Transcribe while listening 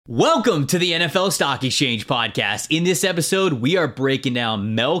Welcome to the NFL Stock Exchange podcast. In this episode, we are breaking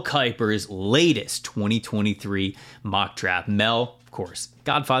down Mel Kiper's latest 2023 mock draft. Mel, of course,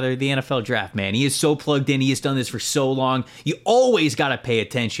 godfather of the NFL draft, man. He is so plugged in. He has done this for so long. You always got to pay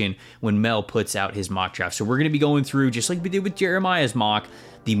attention when Mel puts out his mock draft. So we're going to be going through, just like we did with Jeremiah's mock,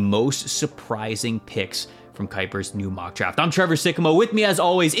 the most surprising picks from Kiper's new mock draft. I'm Trevor Sycamore. With me, as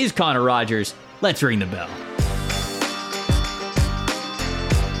always, is Connor Rogers. Let's ring the bell.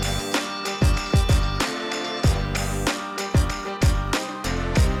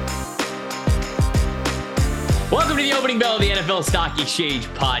 Welcome to the opening bell of the NFL Stock Exchange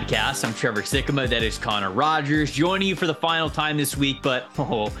podcast. I'm Trevor Sycamore. That is Connor Rogers joining you for the final time this week. But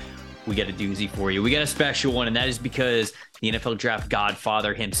we got a doozy for you. We got a special one, and that is because the NFL draft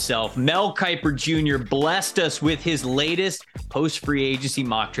godfather himself, Mel Kiper Jr., blessed us with his latest post-free agency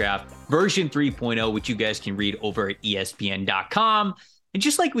mock draft, version 3.0, which you guys can read over at ESPN.com. And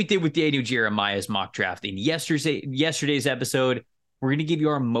just like we did with Daniel Jeremiah's mock draft in yesterday's episode, we're going to give you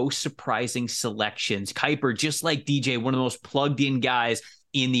our most surprising selections. Kiper, just like DJ, one of the most plugged-in guys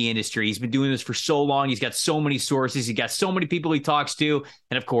in the industry. He's been doing this for so long. He's got so many sources. He's got so many people he talks to.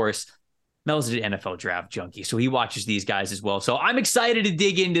 And, of course, Mel's an NFL draft junkie, so he watches these guys as well. So I'm excited to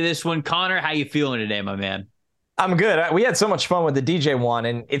dig into this one. Connor, how you feeling today, my man? I'm good. We had so much fun with the DJ one,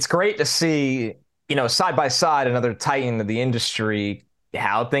 and it's great to see, side by side, another titan of the industry,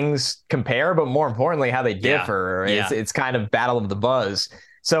 how things compare, but more importantly, how they differ. Yeah. It's kind of battle of the buzz.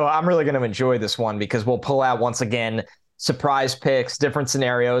 So I'm really going to enjoy this one because we'll pull out, once again, surprise picks, different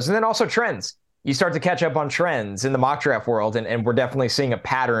scenarios, and then also trends. You start to catch up on trends in the mock draft world, and we're definitely seeing a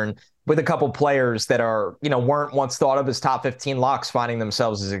pattern with a couple players that are, weren't once thought of as top 15 locks, finding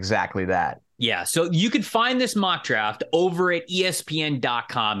themselves as exactly that. Yeah, so you can find this mock draft over at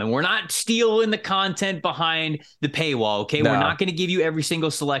ESPN.com, and we're not stealing the content behind the paywall, okay? No. We're not going to give you every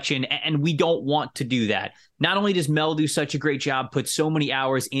single selection, and we don't want to do that. Not only does Mel do such a great job, put so many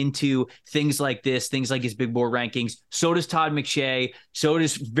hours into things like this, things like his big board rankings, so does Todd McShay, so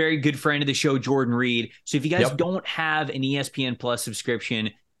does very good friend of the show, Jordan Reed. So if you guys don't have an ESPN Plus subscription,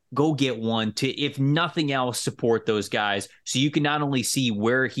 go get one to, if nothing else, support those guys so you can not only see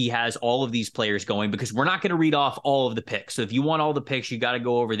where he has all of these players going, because we're not going to read off all of the picks. So if you want all the picks, you got to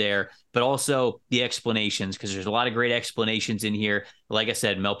go over there, but also the explanations, because there's a lot of great explanations in here. Like I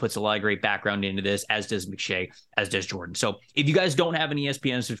said, Mel puts a lot of great background into this, as does McShay, as does Jordan. So if you guys don't have an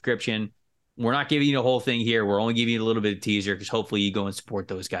ESPN subscription, we're not giving you the whole thing here. We're only giving you a little bit of teaser because hopefully you go and support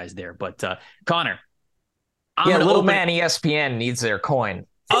those guys there. But Connor, little man ESPN needs their coin.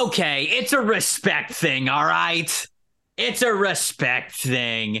 Okay, it's a respect thing, all right? It's a respect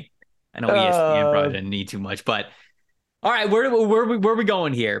thing. I know ESPN probably didn't need too much, but all right, where are we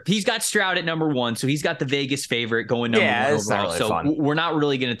going here? He's got Stroud at number 1, so he's got the Vegas favorite going number 1 overall. Really so fun. We're not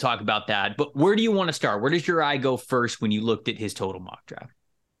really going to talk about that, but where do you want to start? Where does your eye go first when you looked at his total mock draft?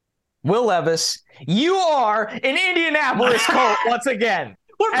 Will Levis, you are an Indianapolis Colt once again.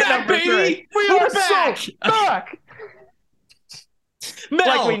 We're back, baby. We are back. So back. Mel,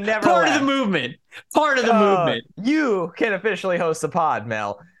 like we never part left. of the movement. Part of the movement. You can officially host the pod,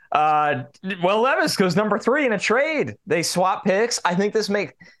 Mel. Will Levis goes number 3 in a trade. They swap picks. I think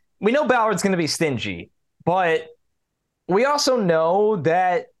we know Ballard's going to be stingy, but we also know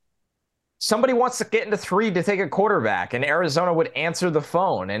that somebody wants to get into 3 to take a quarterback, and Arizona would answer the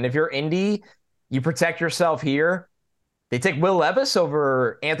phone. And if you're Indy, you protect yourself here. They take Will Levis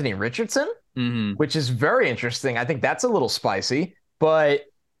over Anthony Richardson, which is very interesting. I think that's a little spicy. But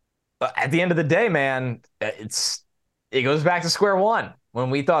at the end of the day, man, it goes back to square one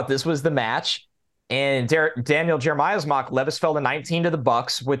when we thought this was the match. And Daniel Jeremiah's mock, Levis fell to 19 to the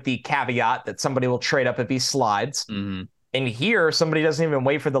Bucs with the caveat that somebody will trade up if he slides. And here, somebody doesn't even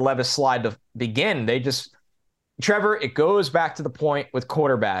wait for the Levis slide to begin. Trevor, it goes back to the point with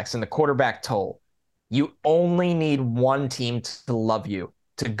quarterbacks and the quarterback toll. You only need one team to love you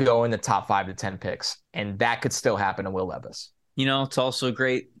to go in the top 5 to 10 picks. And that could still happen to Will Levis. It's also a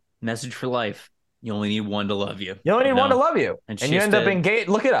great message for life. You only need one to love you. You only need one to love you. And you end up engaged.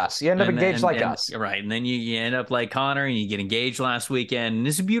 Look at us. You end up engaged like us. Right. And then you end up like Connor and you get engaged last weekend. And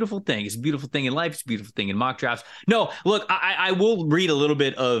it's a beautiful thing. It's a beautiful thing in life. It's a beautiful thing in mock drafts. No, look, I will read a little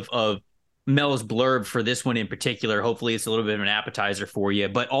bit of Mel's blurb for this one in particular. Hopefully it's a little bit of an appetizer for you,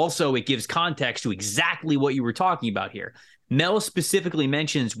 but also it gives context to exactly what you were talking about here. Mel specifically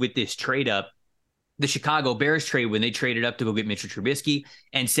mentions with this trade up, the Chicago Bears trade when they traded up to go get Mitchell Trubisky,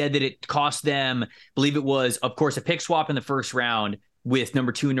 and said that it cost them, I believe it was, of course, a pick swap in the first round with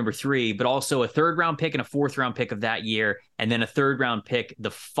number 2 and number 3, but also a 3rd round pick and a 4th round pick of that year, and then a 3rd round pick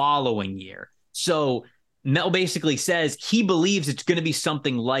the following year. So Mel basically says he believes it's going to be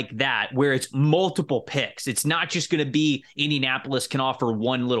something like that, where it's multiple picks. It's not just going to be Indianapolis can offer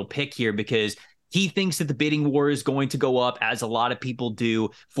one little pick here, because he thinks that the bidding war is going to go up, as a lot of people do,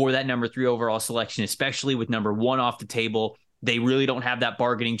 for that number 3 overall selection, especially with number 1 off the table. They really don't have that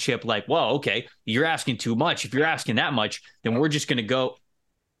bargaining chip like, well, okay, you're asking too much. If you're asking that much, then we're just going to go.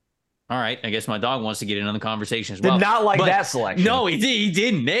 All right, I guess my dog wants to get in on the conversation as well. Did not like that selection. No, he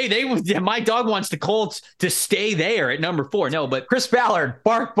didn't. My dog wants the Colts to stay there at number 4. No, but Chris Ballard,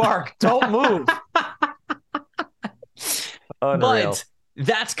 bark, don't move. Unreal. But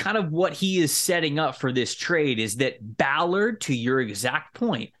that's kind of what he is setting up for this trade, is that Ballard, to your exact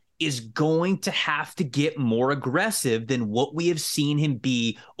point, is going to have to get more aggressive than what we have seen him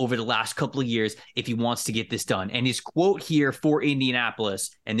be over the last couple of years if he wants to get this done. And his quote here for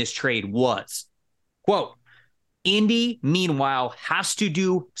Indianapolis and this trade was, quote, Indy, meanwhile, has to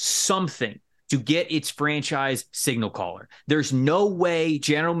do something to get its franchise signal caller. There's no way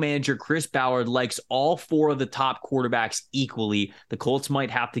general manager Chris Ballard likes all 4 of the top quarterbacks equally. The Colts might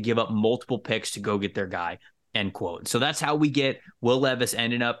have to give up multiple picks to go get their guy. End quote. So that's how we get Will Levis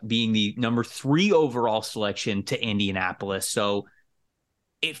ending up being the number 3 overall selection to Indianapolis. So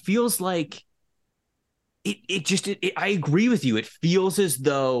it feels like I agree with you. It feels as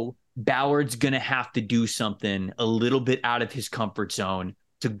though Ballard's going to have to do something a little bit out of his comfort zone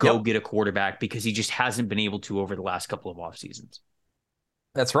to go get a quarterback, because he just hasn't been able to over the last couple of off seasons.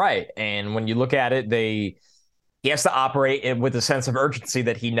 That's right. And when you look at it, he has to operate with a sense of urgency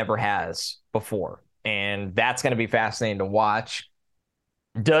that he never has before. And that's going to be fascinating to watch.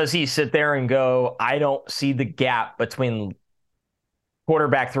 Does he sit there and go, I don't see the gap between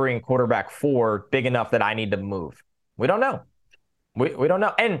quarterback 3 and quarterback 4 big enough that I need to move? We don't know. We don't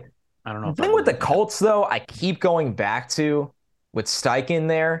know. And I don't know. The thing with the Colts, though, I keep going back to with Steichen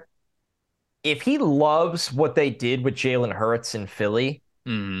there. If he loves what they did with Jalen Hurts in Philly,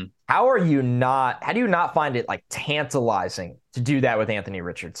 how do you not find it like tantalizing to do that with Anthony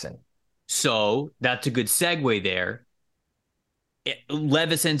Richardson? So that's a good segue there.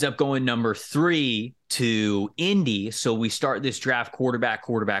 Levis ends up going number 3 to Indy. So we start this draft quarterback.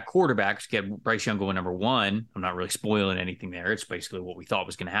 So get Bryce Young going number 1. I'm not really spoiling anything there. It's basically what we thought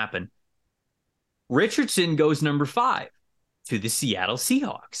was going to happen. Richardson goes number 5 to the Seattle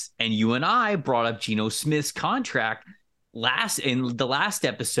Seahawks. And you and I brought up Geno Smith's contract in the last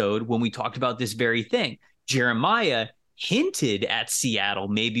episode when we talked about this very thing. Jeremiah hinted at Seattle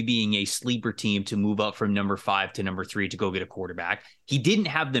maybe being a sleeper team to move up from number 5 to number 3 to go get a quarterback. He didn't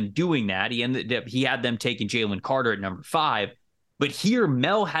have them doing that. He had them taking Jalen Carter at number 5. But here,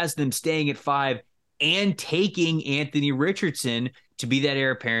 Mel has them staying at 5 and taking Anthony Richardson to be that heir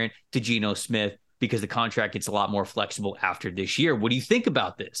apparent to Geno Smith, because the contract gets a lot more flexible after this year. What do you think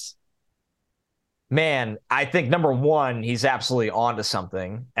about this? Man, I think number 1, he's absolutely onto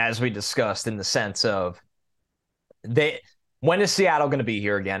something, as we discussed, in the sense of when is Seattle going to be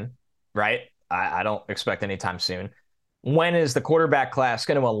here again, right? I don't expect anytime soon. When is the quarterback class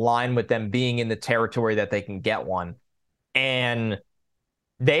going to align with them being in the territory that they can get one? And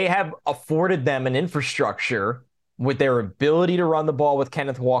they have afforded them an infrastructure with their ability to run the ball with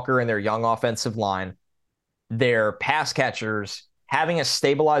Kenneth Walker and their young offensive line, their pass catchers, having a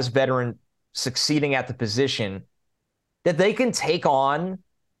stabilized veteran succeeding at the position, that they can take on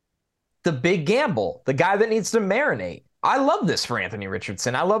the big gamble, the guy that needs to marinate. I love this for Anthony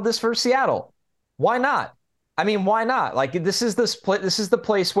Richardson. I love this for Seattle. Why not? I mean, why not? Like, this is the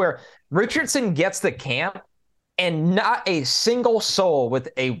place where Richardson gets the camp, and not a single soul with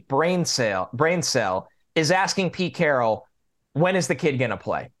a brain cell is asking Pete Carroll, when is the kid going to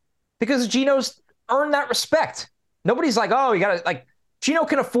play? Because Geno's earned that respect. Nobody's like, oh, you got to, like, Geno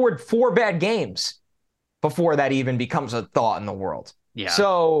can afford 4 bad games before that even becomes a thought in the world. Yeah.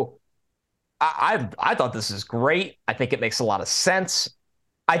 So I thought this is great. I think it makes a lot of sense.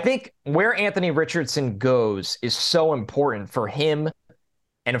 I think where Anthony Richardson goes is so important for him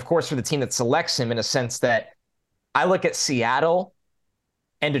and, of course, for the team that selects him, in a sense that I look at Seattle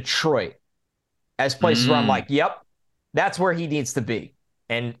and Detroit as places where I'm like, yep, that's where he needs to be.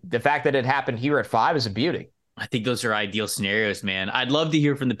 And the fact that it happened here at 5 is a beauty. I think those are ideal scenarios, man. I'd love to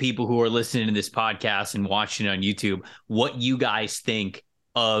hear from the people who are listening to this podcast and watching it on YouTube what you guys think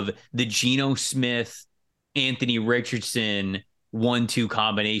of the Geno Smith, Anthony Richardson 1-2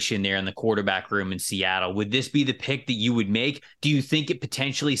 combination there in the quarterback room in Seattle. Would this be the pick that you would make? Do you think it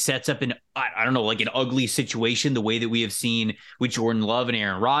potentially sets up I don't know, like an ugly situation, the way that we have seen with Jordan Love and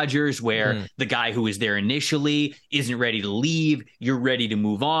Aaron Rodgers, where the guy who was there initially isn't ready to leave, you're ready to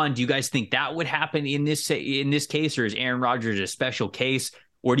move on? Do you guys think that would happen in this case, or is Aaron Rodgers a special case?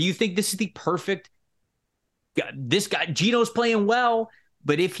 Or do you think this is the perfect This guy, Gino's playing well,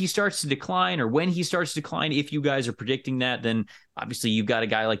 but if he starts to decline or when he starts to decline, if you guys are predicting that, then obviously you've got a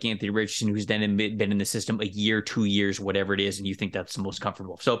guy like Anthony Richardson who's then been in the system a year, 2 years, whatever it is, and you think that's the most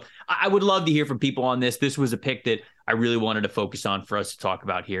comfortable. So I would love to hear from people on this. This was a pick that I really wanted to focus on for us to talk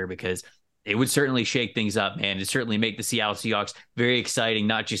about here because it would certainly shake things up, man. It'd certainly make the Seattle Seahawks very exciting,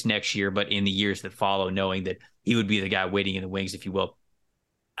 not just next year, but in the years that follow, knowing that he would be the guy waiting in the wings, if you will.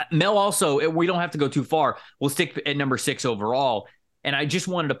 Mel also, we don't have to go too far. We'll stick at number 6 overall. And I just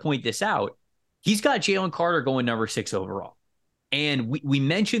wanted to point this out. He's got Jalen Carter going number 6 overall. And we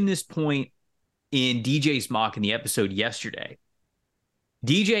mentioned this point in DJ's mock in the episode yesterday.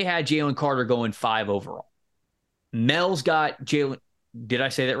 DJ had Jalen Carter going 5 overall. Mel's got Jalen. Did I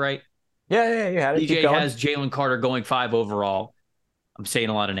say that right? Yeah, you had it. DJ has Jalen Carter going 5 overall. I'm saying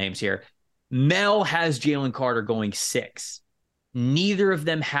a lot of names here. Mel has Jalen Carter going 6. Neither of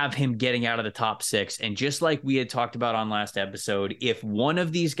them have him getting out of the top 6. And just like we had talked about on last episode, if one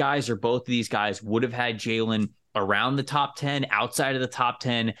of these guys or both of these guys would have had Jalen around the top 10, outside of the top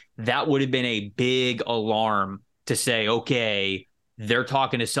 10, that would have been a big alarm to say, okay, they're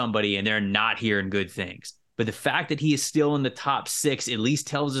talking to somebody and they're not hearing good things. But the fact that he is still in the top 6 at least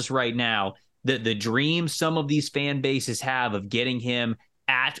tells us right now that the dream some of these fan bases have of getting him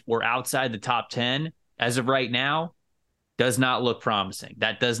at or outside the top 10 as of right now does not look promising.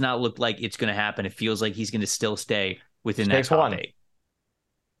 That does not look like it's going to happen. It feels like he's going to still stay within that top 8.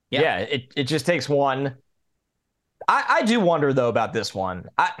 Yeah, it just takes one. I do wonder, though, about this one.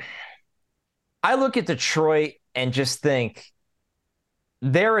 I look at Detroit and just think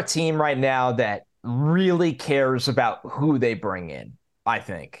they're a team right now that really cares about who they bring in, I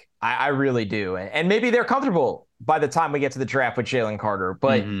think. I really do. And maybe they're comfortable by the time we get to the draft with Jalen Carter.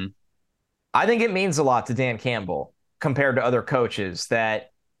 But I think it means a lot to Dan Campbell compared to other coaches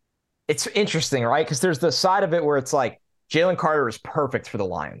that it's interesting, right? Because there's the side of it where it's like Jalen Carter is perfect for the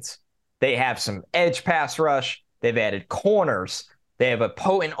Lions. They have some edge pass rush. They've added corners. They have a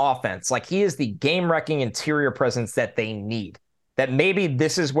potent offense. Like he is the game-wrecking interior presence that they need. That maybe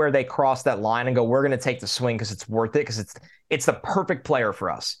this is where they cross that line and go, we're going to take the swing because it's worth it, because it's the perfect player for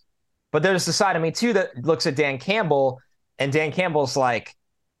us. But there's the side of me, too, that looks at Dan Campbell, and Dan Campbell's like,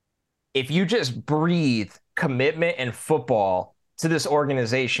 if you just breathe commitment and football to this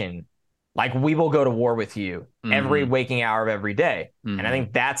organization, like we will go to war with you every waking hour of every day. And I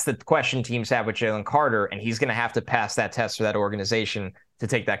think that's the question teams have with Jalen Carter, and he's going to have to pass that test for that organization to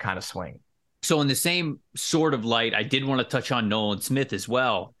take that kind of swing. So in the same sort of light, I did want to touch on Nolan Smith as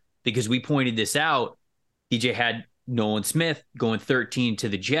well, because we pointed this out. DJ had Nolan Smith going 13 to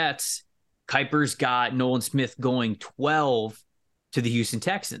the Jets. Kiper's got Nolan Smith going 12 to the Houston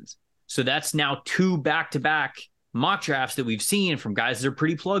Texans. So that's now 2 back-to-back mock drafts that we've seen from guys that are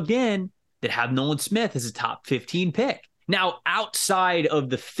pretty plugged in that have Nolan Smith as a top 15 pick. Now, outside of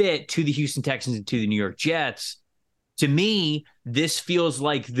the fit to the Houston Texans and to the New York Jets, to me, this feels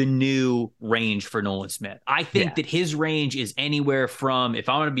like the new range for Nolan Smith. I think that his range is anywhere from, if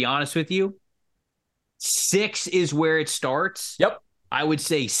I'm going to be honest with you, 6 is where it starts. Yep. I would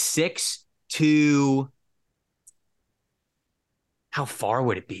say 6 to... How far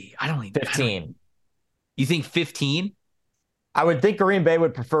would it be? I don't even... 15. You think 15? I would think Green Bay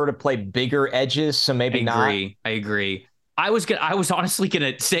would prefer to play bigger edges, so maybe not. I agree. I was honestly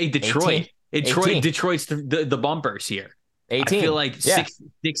gonna say Detroit. 18. Detroit's the bumpers here. 18. I feel like 6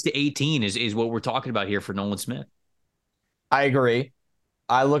 to 18 is what we're talking about here for Nolan Smith. I agree.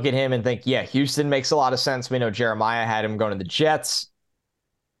 I look at him and think, yeah, Houston makes a lot of sense. We know Jeremiah had him going to the Jets.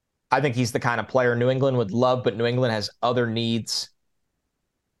 I think he's the kind of player New England would love, but New England has other needs.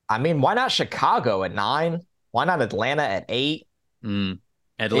 I mean, why not Chicago at 9? Why not Atlanta at 8?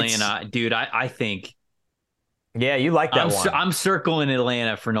 Atlanta, dude, I think. Yeah, you like that one. I'm circling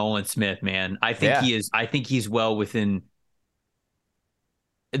Atlanta for Nolan Smith, man. I think he is. I think he's well within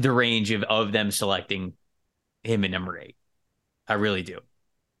the range of them selecting him at number 8. I really do.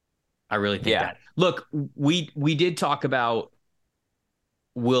 I really think that. Look, we did talk about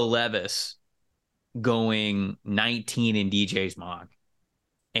Will Levis going 19 in DJ's mock.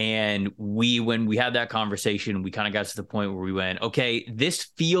 And when we had that conversation, we kind of got to the point where we went, okay, this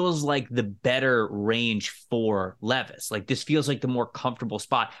feels like the better range for Levis. Like this feels like the more comfortable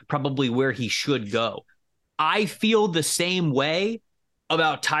spot, probably where he should go. I feel the same way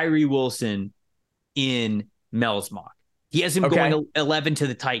about Tyree Wilson in Mel's mock. He has him going 11 to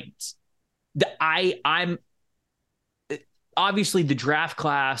the Titans. I'm obviously the draft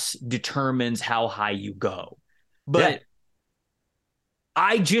class determines how high you go, but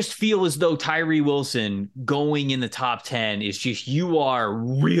I just feel as though Tyree Wilson going in the top 10 is just, you are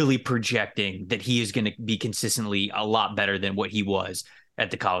really projecting that he is going to be consistently a lot better than what he was at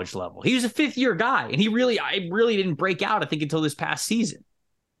the college level. He was a 5th-year guy, and I really didn't break out, I think, until this past season.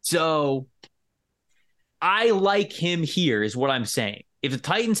 So I like him here, is what I'm saying. If the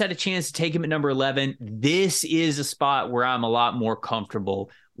Titans had a chance to take him at number 11, this is a spot where I'm a lot more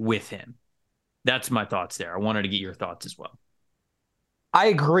comfortable with him. That's my thoughts there. I wanted to get your thoughts as well. I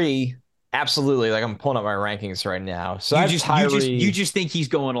agree. Absolutely. Like, I'm pulling up my rankings right now. So you just think he's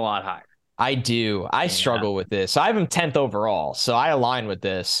going a lot higher. I do. I struggle with this. I have him 10th overall, so I align with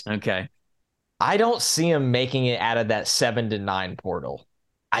this. Okay. I don't see him making it out of that 7 to 9 portal.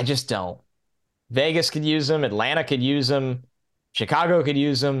 I just don't. Vegas could use him. Atlanta could use him. Chicago could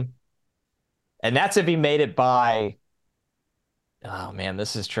use him. And that's if he made it by... Oh, man,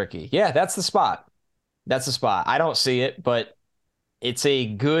 this is tricky. Yeah, that's the spot. That's the spot. I don't see it, but it's a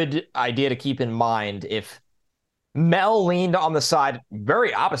good idea to keep in mind if Mel leaned on the side,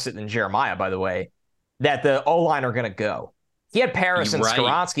 very opposite than Jeremiah, by the way, that the O-line are going to go. He had Paris and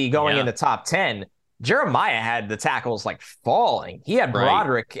Skoronski going in the top 10. Jeremiah had the tackles like falling. He had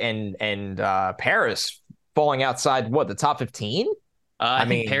Broderick and Paris falling outside, what, the top 15? I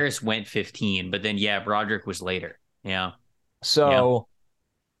mean, Paris went 15, but then, Broderick was later. Yeah. So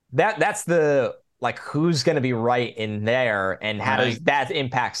that's the... like, who's going to be right in there, and how does that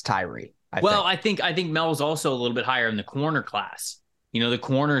impacts Tyree? I think Mel's also a little bit higher in the corner class. You know, the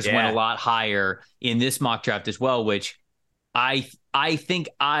corners went a lot higher in this mock draft as well, which I think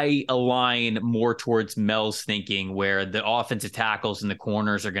I align more towards Mel's thinking, where the offensive tackles and the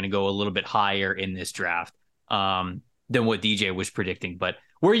corners are going to go a little bit higher in this draft than what DJ was predicting. But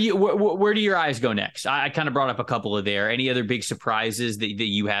where do your eyes go next? I kind of brought up a couple of there. Any other big surprises that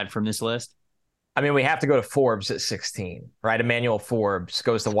you had from this list? I mean, we have to go to Forbes at 16, right? Emmanuel Forbes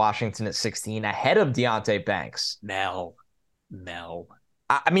goes to Washington at 16, ahead of Deonte Banks. Mel.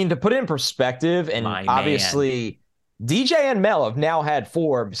 I mean, to put it in perspective, and obviously DJ and Mel have now had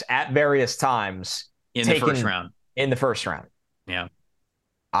Forbes at various times in the first round. In the first round. Yeah.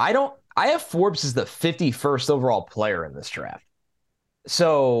 I have Forbes as the 51st overall player in this draft.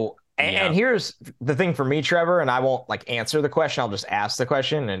 So, and here's the thing for me, Trevor, and I won't like answer the question. I'll just ask the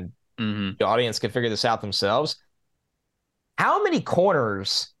question, and the audience can figure this out themselves. How many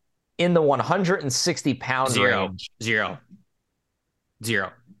corners in the 160-pound range? Zero.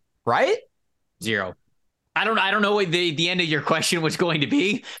 Right? Zero. I don't know what the end of your question was going to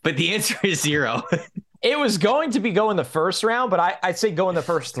be, but the answer is 0. It was going to be go in the first round, but I'd say go in the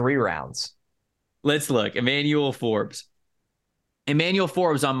first 3 rounds. Let's look. Emmanuel Forbes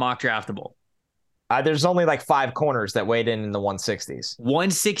on Mock Draftable. There's only like 5 corners that weighed in the 160s.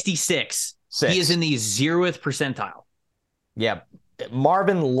 166. He is in the 0th percentile. Yeah.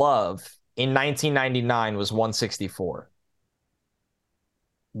 Marvin Love in 1999 was 164.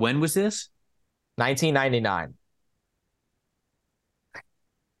 When was this? 1999.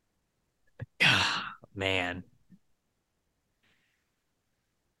 Man.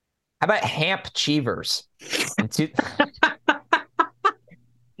 How about Hamp Cheevers?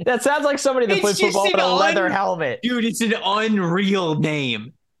 That sounds like somebody that plays football with a leather helmet. Dude, it's an unreal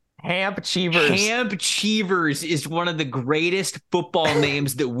name. Hamp Cheevers. Hamp Cheevers is one of the greatest football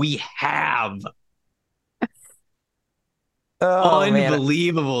names that we have. Oh,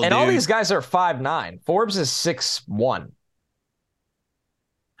 unbelievable, man. And dude. all these guys are 5'9". Forbes is 6'1".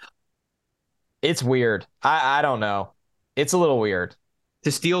 It's weird. I don't know. It's a little weird.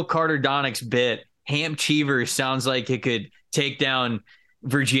 To steal Carter Donnick's bit, Hamp Cheevers sounds like it could take down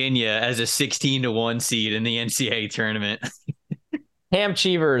Virginia as a 16-1 seed in the NCAA tournament. Ham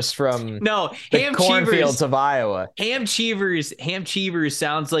Cheevers from Ham cornfields of Iowa. Ham Cheevers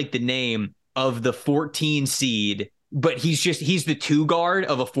sounds like the name of the 14 seed, but he's the 2 guard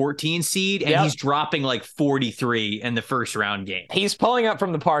of a 14 seed, and he's dropping like 43 in the first round game. He's pulling up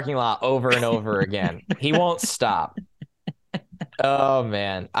from the parking lot over and over again. He won't stop. Oh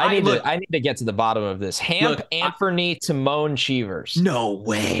man, I need to get to the bottom of this. Anthony Timon Cheevers. No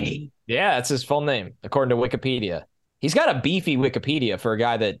way. Yeah, that's his full name according to Wikipedia. He's got a beefy Wikipedia for a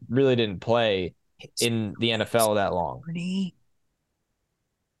guy that really didn't play in the NFL that long.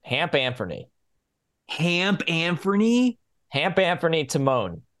 Hamp Anthony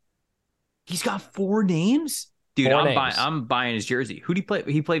Timon. He's got 4 names? Dude, I'm buying his jersey. Who did he play?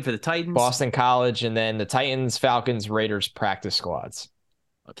 He played for the Titans, Boston College, and then the Titans, Falcons, Raiders practice squads.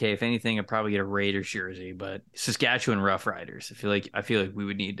 Okay, if anything, I'd probably get a Raiders jersey, but Saskatchewan Roughriders. I feel like we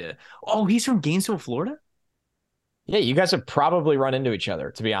would need to. Oh, he's from Gainesville, Florida? Yeah, you guys have probably run into each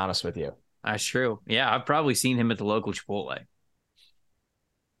other, to be honest with you. That's true. Yeah, I've probably seen him at the local Chipotle.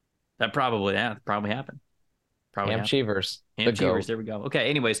 That probably happened. Probably Ham happened. Cheevers. Ham Cheevers. There we go. Okay.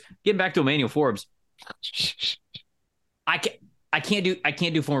 Anyways, getting back to Emmanuel Forbes. I can't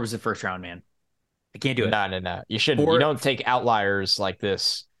do Forbes the first round, man. I can't do it. No. You shouldn't. You don't take outliers like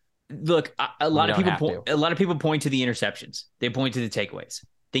this. Look, a lot of people point to the interceptions. They point to the takeaways.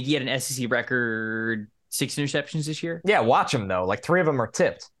 Think he had an SEC record 6 interceptions this year? Yeah, watch them though. Like 3 of them are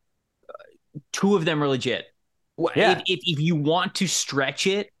tipped. 2 of them are legit. Yeah. If you want to stretch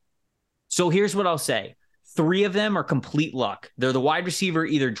it, so here's what I'll say. 3 of them are complete luck. They're the wide receiver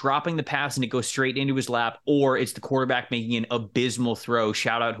either dropping the pass and it goes straight into his lap, or it's the quarterback making an abysmal throw.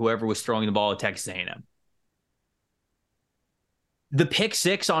 Shout out whoever was throwing the ball at Texas A&M. The pick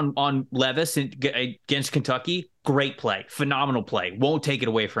 6 on Levis against Kentucky, great play, phenomenal play. Won't take it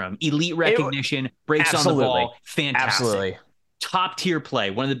away from him. Elite recognition, breaks on the ball, fantastic. Absolutely. Top tier play,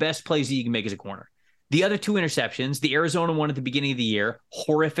 one of the best plays that you can make as a corner. The other 2 interceptions, the Arizona one at the beginning of the year,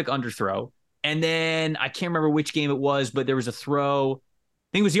 horrific underthrow. And then I can't remember which game it was, but there was a throw. I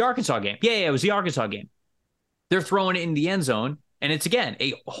think it was the Arkansas game. Yeah, it was the Arkansas game. They're throwing it in the end zone. And it's, again,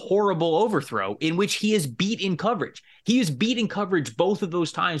 a horrible overthrow in which he is beat in coverage. He is beat in coverage both of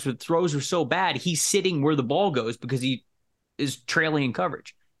those times, but throws are so bad, he's sitting where the ball goes because he is trailing in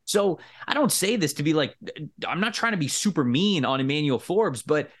coverage. So I don't say this to be like, I'm not trying to be super mean on Emmanuel Forbes,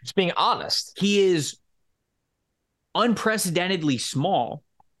 but just being honest. He is unprecedentedly small.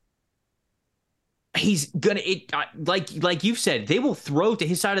 He's going to, like you've said, they will throw to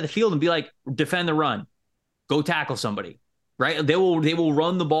his side of the field and be like, defend the run, go tackle somebody. Right? They will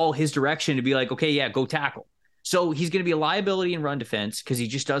run the ball his direction to be like, okay, yeah, go tackle. So he's going to be a liability in run defense because he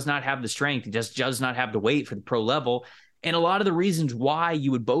just does not have the strength. He just does not have the weight for the pro level. And a lot of the reasons why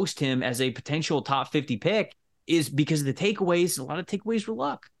you would boast him as a potential top 50 pick is because of the takeaways. A lot of takeaways were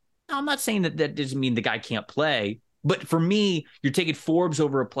luck. Now, I'm not saying that doesn't mean the guy can't play. But for me, you're taking Forbes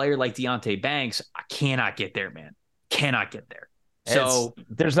over a player like Deonte Banks. I cannot get there, man. Cannot get there. So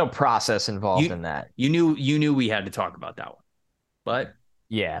there's no process involved in that. You knew we had to talk about that one. But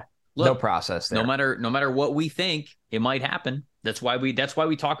yeah, look, no process there. No matter what we think, it might happen. That's why we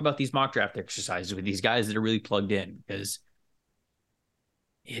talk about these mock draft exercises with these guys that are really plugged in, because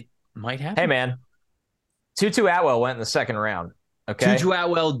it might happen. Hey man, Tutu Atwell went in the second round. Okay, Tutu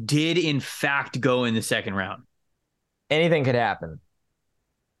Atwell did in fact go in the second round. Anything could happen.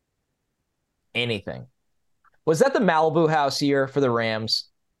 Anything. Was that the Malibu house year for the Rams?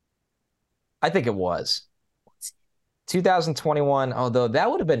 I think it was. 2021, although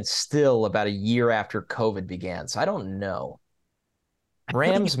that would have been still about a year after COVID began. So I don't know.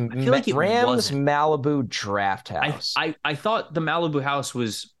 Rams Malibu draft house. I thought the Malibu house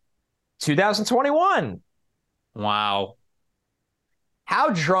was 2021. Wow.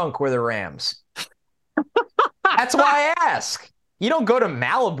 How drunk were the Rams? That's why I ask. You don't go to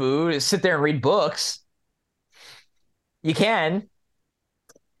Malibu to sit there and read books. You can.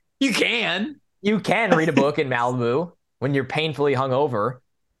 You can read a book in Malibu when you're painfully hungover.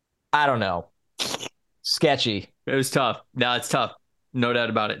 I don't know. Sketchy. It was tough. No, it's tough. No doubt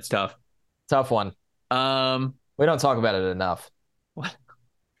about it. It's tough. Tough one. We don't talk about it enough. What?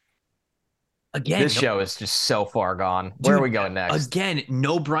 Again, this show is just so far gone. Where are we going next? Again,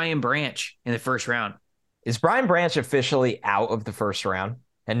 no Brian Branch in the first round. Is Brian Branch officially out of the first round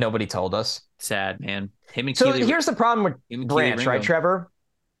and nobody told us? Sad, man. Here's the problem with Branch, right, Trevor?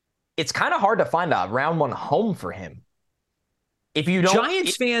 It's kind of hard to find a round 1 home for him. If you don't,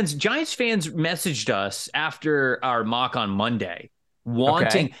 Giants fans messaged us after our mock on Monday,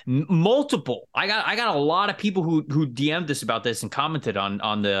 wanting multiple. I got a lot of people who DM'd us about this and commented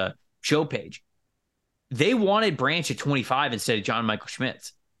on the show page. They wanted Branch at 25 instead of John Michael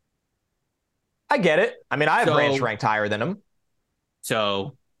Schmitz. I get it. I mean, I have Branch ranked higher than him.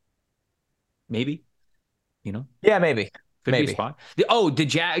 So maybe, Yeah, maybe. Could be a spot.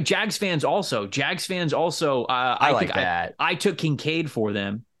 The Jags fans also. I like that. I took Kincaid for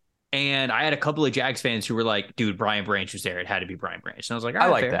them, and I had a couple of Jags fans who were like, "Dude, Brian Branch was there. It had to be Brian Branch." And I was like, "I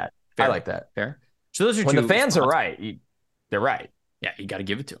like fair. That. Fair. I like that. Fair." So those are when the fans are right. They're right. Yeah, you got to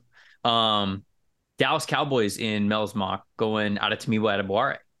give it to them. Dallas Cowboys in Mel's mock going out of Tamiwa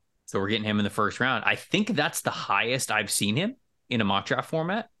Adebaware. So we're getting him in the first round. I think that's the highest I've seen him in a mock draft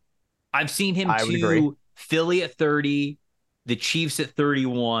format. I've seen him to Philly at 30, the Chiefs at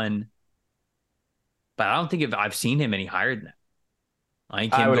 31, but I don't think I've seen him any higher than that. I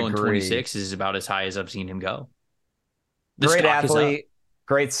think him going 26 is about as high as I've seen him go. Great athlete,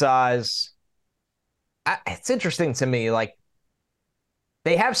 great size. It's interesting to me, like,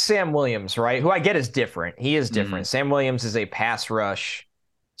 they have Sam Williams, right? Who I get is different. He is different. Sam Williams is a pass rush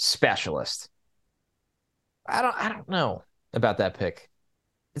specialist. I don't know about that pick.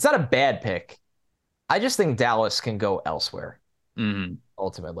 it's not a bad pick. I just think Dallas can go elsewhere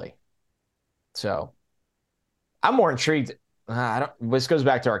ultimately. So I'm more intrigued. This goes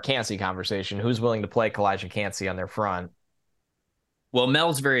back to our Cansey conversation. Who's willing to play Kalijah Cansey on their front? Well,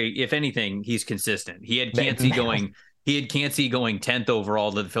 Mel's if anything, he's consistent. He had Cansey going 10th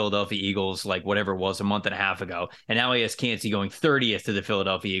overall to the Philadelphia Eagles, like whatever it was, a month and a half ago. And now he has Cansey going 30th to the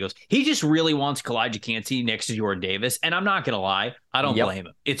Philadelphia Eagles. He just really wants Kalijah Cansey next to Jordan Davis. And I'm not going to lie, I don't blame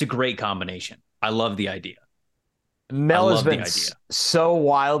him. It's a great combination. I love the idea. Mel has been so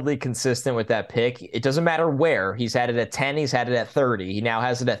wildly consistent with that pick. It doesn't matter where. He's had it at 10. He's had it at 30. He now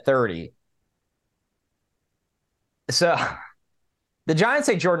has it at 30. So the Giants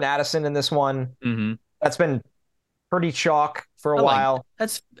take Jordan Addison in this one. That's been pretty chalk for a while.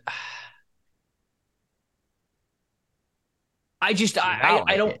 I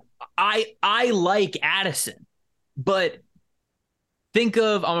like Addison, but I'm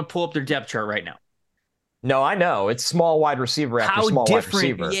going to pull up their depth chart right now. No, I know. It's small wide receiver after small wide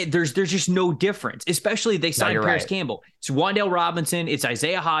receiver. Yeah, there's just no difference. Especially they signed Paris Campbell. It's Wan'Dale Robinson. It's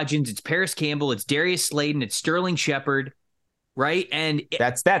Isaiah Hodgins. It's Paris Campbell. It's Darius Slayton. It's Sterling Shepard. Right? And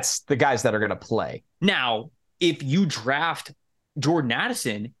that's the guys that are going to play. Now, if you draft Jordan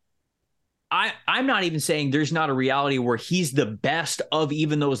Addison, I'm not even saying there's not a reality where he's the best of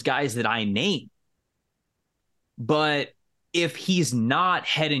even those guys that I named. But if he's not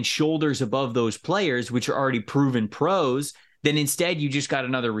head and shoulders above those players, which are already proven pros, then instead you just got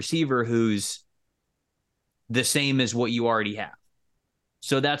another receiver who's the same as what you already have.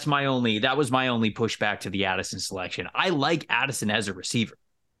 So that was my only pushback to the Addison selection. I like Addison as a receiver,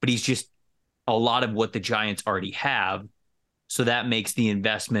 but he's just a lot of what the Giants already have. So that makes the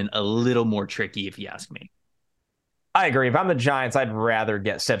investment a little more tricky, if you ask me. I agree. If I'm the Giants, I'd rather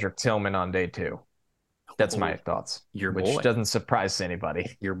get Cedric Tillman on day 2. That's my thoughts. Which doesn't surprise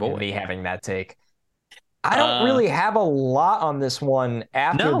anybody. Your boy. Me having that take. I don't really have a lot on this one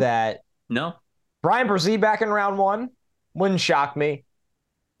after that. No. Brian Brzee back in round 1 wouldn't shock me.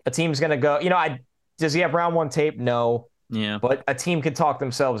 A team's going to go, does he have round 1 tape? No. Yeah. But a team could talk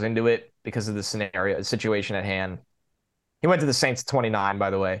themselves into it because of the situation at hand. He went to the Saints at 29, by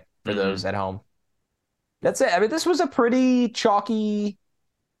the way, for those at home. That's it. I mean, this was a pretty chalky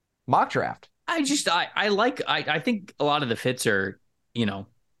mock draft. I think a lot of the fits are,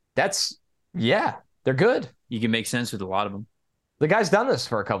 they're good. You can make sense with a lot of them. The guy's done this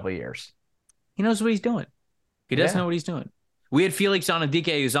for a couple of years. He knows what he's doing. He does know what he's doing. We had Felix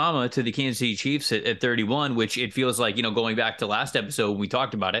Anudike-Uzomah to the Kansas City Chiefs at 31, which it feels like, going back to last episode when we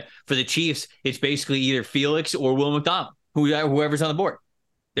talked about it, for the Chiefs, it's basically either Felix or Will McDonald, whoever's on the board.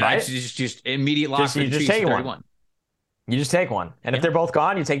 Right? It's just immediate lock for the Chiefs at 31. You just take one. And if they're both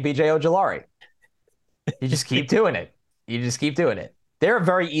gone, you take B.J. Ojulari. You just keep doing it. They're a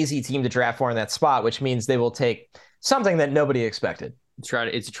very easy team to draft for in that spot, which means they will take something that nobody expected.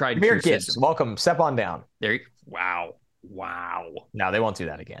 It's a tried and true Gibbs, system. Welcome. Step on down. Wow. No, they won't do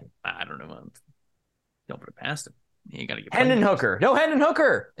that again. I don't know. Don't put it past him. You got to get Hendon Hooker. No Hendon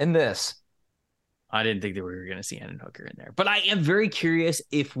Hooker in this. I didn't think that we were going to see Hendon Hooker in there. But I am very curious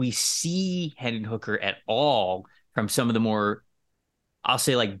if we see Hendon Hooker at all from some of the more, I'll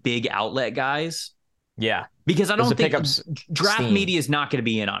say, like big outlet guys. Yeah. Because I don't think draft media is not going to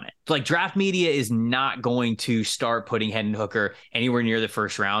be in on it. Like draft media is not going to start putting Hendon Hooker anywhere near the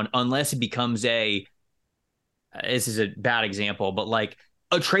first round unless it becomes this is a bad example, but like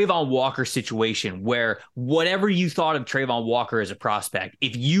a Trayvon Walker situation where whatever you thought of Trayvon Walker as a prospect,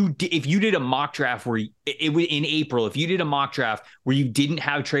 if you did a mock draft where it was in April, if you did a mock draft where you didn't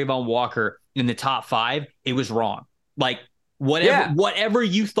have Trayvon Walker in the top 5, it was wrong. Like whatever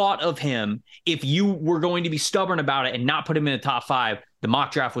you thought of him, if you were going to be stubborn about it and not put him in the top 5, the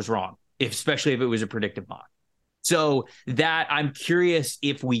mock draft was wrong, especially if it was a predictive mock. So that I'm curious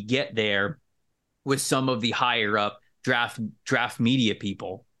if we get there with some of the higher up draft media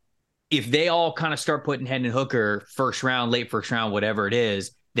people, if they all kind of start putting Hendon Hooker first round, late first round, whatever it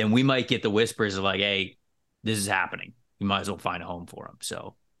is, then we might get the whispers of like, hey, this is happening. You might as well find a home for him.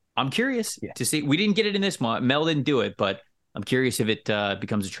 So I'm curious to see. We didn't get it in this one. Mel didn't do it, but I'm curious if it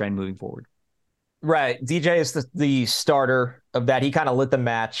becomes a trend moving forward. Right. DJ is the starter of that. He kind of lit the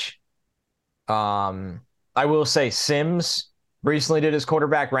match. I will say Sims recently did his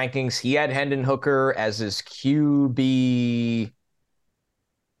quarterback rankings. He had Hendon Hooker as his QB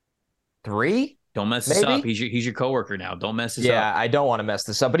 3. Don't mess this up. He's your coworker now. Don't mess this up. Yeah, I don't want to mess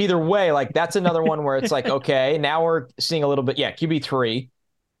this up. But either way, like that's another one where it's like, okay, now we're seeing a little bit. Yeah, QB 3.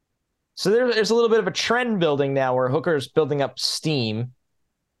 So there's a little bit of a trend building now where Hooker's building up steam.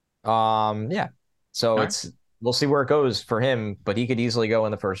 So we'll see where it goes for him, but he could easily go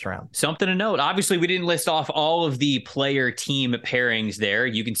in the first round. Something to note. Obviously, we didn't list off all of the player team pairings there.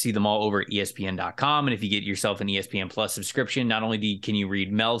 You can see them all over at ESPN.com. And if you get yourself an ESPN Plus subscription, not only can you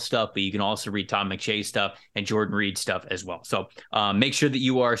read Mel's stuff, but you can also read Tom McShay's stuff and Jordan Reed's stuff as well. So make sure that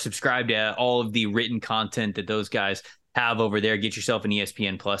you are subscribed to all of the written content that those guys have over there. Get yourself an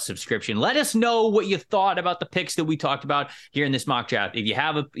ESPN Plus subscription. Let us know what you thought about the picks that we talked about here in this mock draft. If you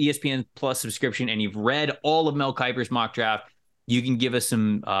have a ESPN Plus subscription and you've read all of Mel Kiper's mock draft, you can give us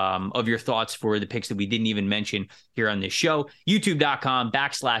some of your thoughts for the picks that we didn't even mention here on this show.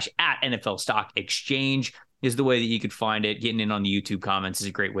 YouTube.com/NFL Stock Exchange is the way that you could find it. Getting in on the YouTube comments is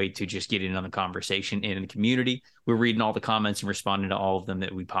a great way to just get in on the conversation and in the community. We're reading all the comments and responding to all of them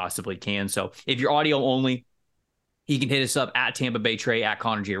that we possibly can. So if you're audio only, you can hit us up at Tampa Bay Trey, at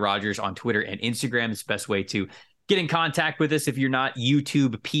Connor J. Rogers on Twitter and Instagram. It's the best way to get in contact with us if you're not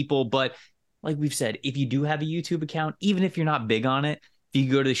YouTube people. But like we've said, if you do have a YouTube account, even if you're not big on it, if you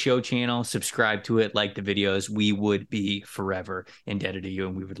go to the show channel, subscribe to it, like the videos, we would be forever indebted to you,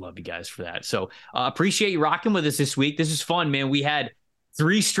 and we would love you guys for that. So appreciate you rocking with us this week. This is fun, man. We had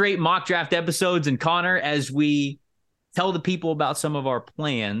 3 straight mock draft episodes, and Connor, as we tell the people about some of our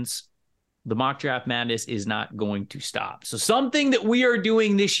plans, the mock draft madness is not going to stop. So something that we are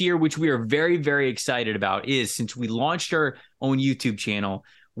doing this year, which we are very, very excited about, is since we launched our own YouTube channel,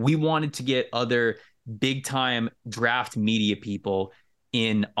 we wanted to get other big time draft media people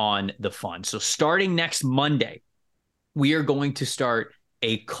in on the fun. So starting next Monday, we are going to start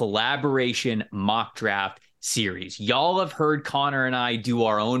a collaboration mock draft series. Y'all have heard Connor and I do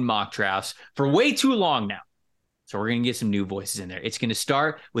our own mock drafts for way too long now. So we're going to get some new voices in there. It's going to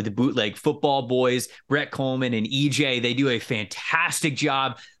start with the Bootleg Football Boys, Brett Coleman and EJ. They do a fantastic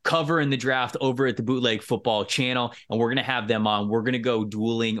job covering the draft over at the Bootleg Football channel, and we're going to have them on. We're going to go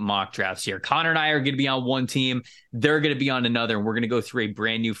dueling mock drafts here. Connor and I are going to be on one team. They're going to be on another, and we're going to go through a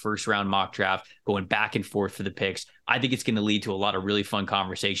brand new first-round mock draft, going back and forth for the picks. I think it's going to lead to a lot of really fun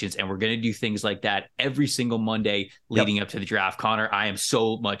conversations, and we're going to do things like that every single Monday leading up to the draft. Connor, I am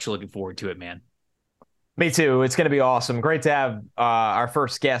so much looking forward to it, man. Me too. It's going to be awesome. Great to have our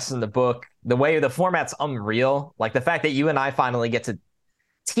first guest in the book. The way the format's unreal. Like the fact that you and I finally get to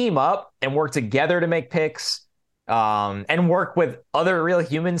team up and work together to make picks and work with other real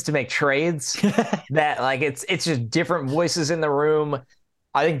humans to make trades. That like it's just different voices in the room.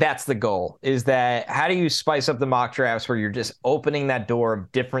 I think that's the goal, is that how do you spice up the mock drafts where you're just opening that door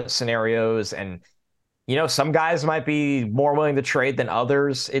of different scenarios, and you know, some guys might be more willing to trade than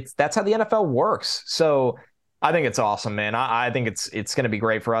others. That's how the NFL works. So I think it's awesome, man. I think it's going to be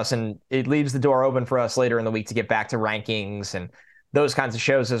great for us, and it leaves the door open for us later in the week to get back to rankings and those kinds of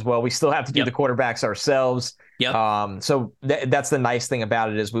shows as well. We still have to do the quarterbacks ourselves. So that's the nice thing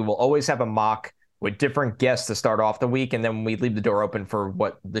about it, is we will always have a mock with different guests to start off the week, and then we leave the door open for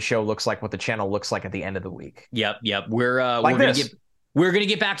what the show looks like, what the channel looks like at the end of the week. We're going to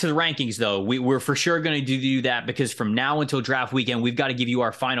get back to the rankings, though. We're for sure going to do that, because from now until draft weekend, we've got to give you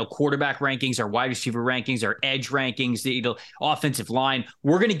our final quarterback rankings, our wide receiver rankings, our edge rankings, the offensive line.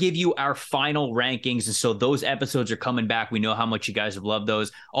 We're going to give you our final rankings. And so those episodes are coming back. We know how much you guys have loved those.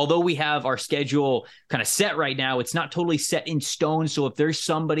 Although we have our schedule kind of set right now, it's not totally set in stone. So if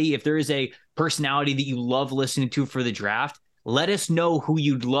there is a personality that you love listening to for the draft, let us know who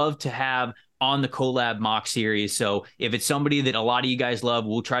you'd love to have on the collab mock series. So if it's somebody that a lot of you guys love,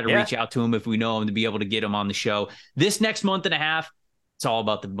 we'll try to reach out to them if we know them, to be able to get them on the show. This next month and a half, it's all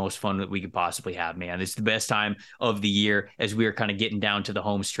about the most fun that we could possibly have, man. It's the best time of the year as we are kind of getting down to the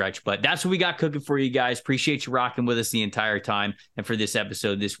home stretch. But that's what we got cooking for you guys. Appreciate you rocking with us the entire time. And for this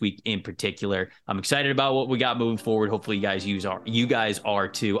episode this week in particular, I'm excited about what we got moving forward. Hopefully you guys are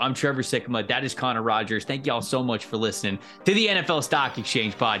too. I'm Trevor Sikkema. That is Connor Rogers. Thank you all so much for listening to the NFL Stock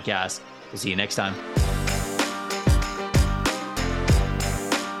Exchange podcast. We'll see you next time.